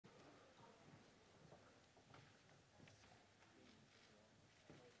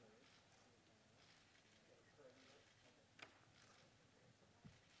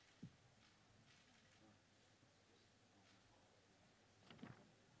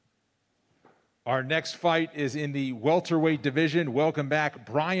Our next fight is in the welterweight division. Welcome back,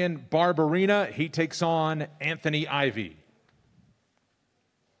 Brian Barberina. He takes on Anthony Ivy.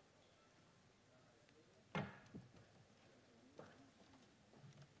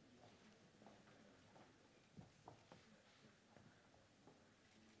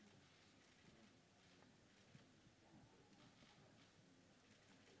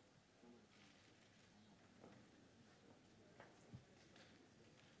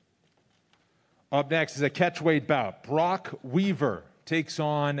 Up next is a catchweight bout. Brock Weaver takes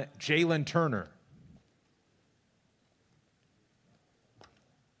on Jalen Turner.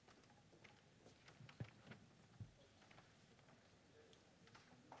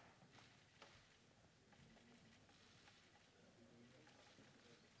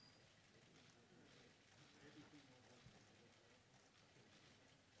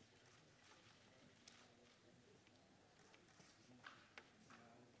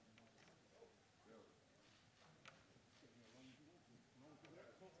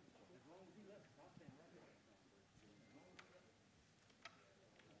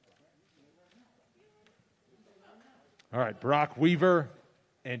 All right, Brock Weaver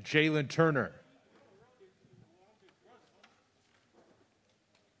and Jalen Turner.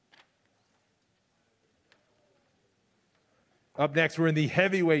 Up next, we're in the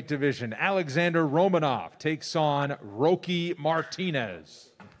heavyweight division. Alexander Romanov takes on Rocky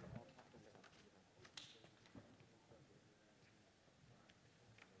Martinez.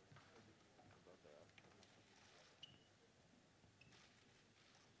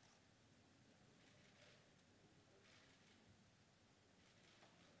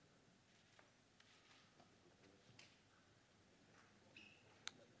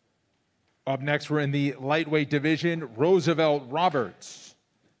 Up next, we're in the lightweight division. Roosevelt Roberts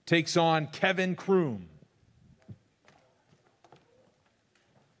takes on Kevin Kroom.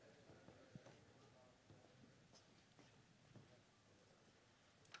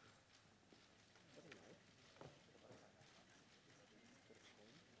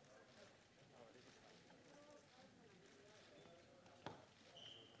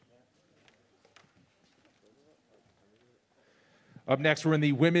 Up next, we're in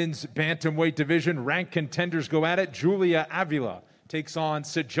the women's bantamweight division. Ranked contenders go at it. Julia Avila takes on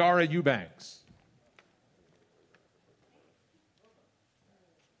Sajara Eubanks.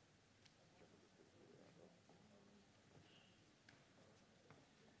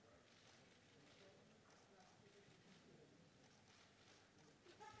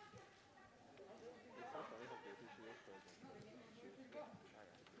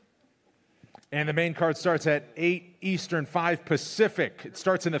 And the main card starts at 8 Eastern, 5 Pacific. It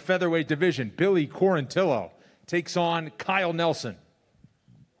starts in the featherweight division. Billy Corantillo takes on Kyle Nelson.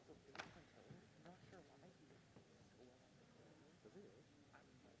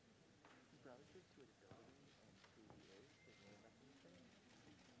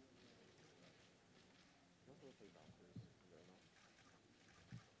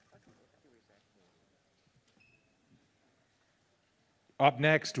 Up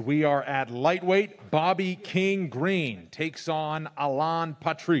next, we are at lightweight. Bobby King Green takes on Alan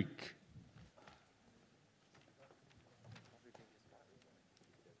Patrick.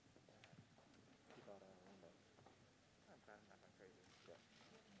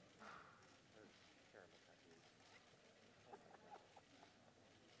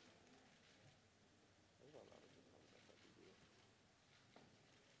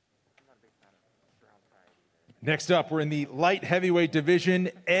 Next up, we're in the light heavyweight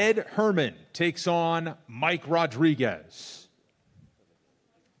division. Ed Herman takes on Mike Rodriguez.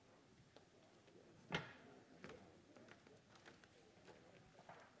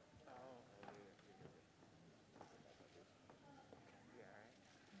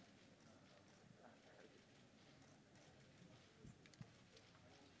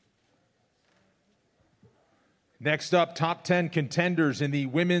 Next up, top 10 contenders in the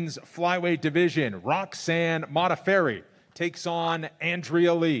women's flyweight division. Roxanne Modafferi takes on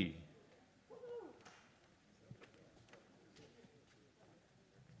Andrea Lee.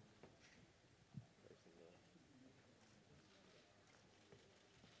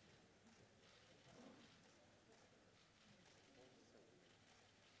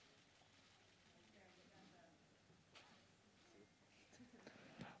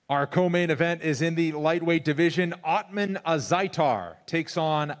 Our co-main event is in the lightweight division. Otman Azaitar takes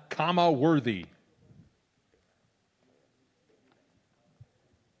on Kama Worthy.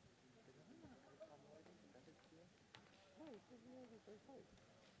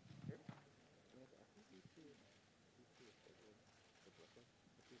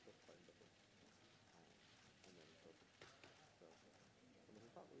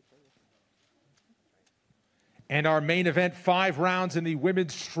 And our main event, 5 rounds in the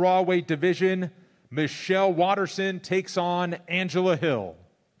women's strawweight division, Michelle Watterson takes on Angela Hill.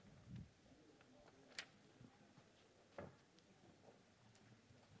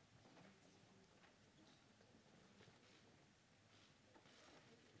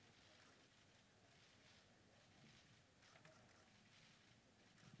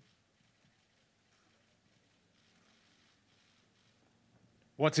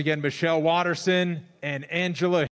 Once again, Michelle Watterson and Angela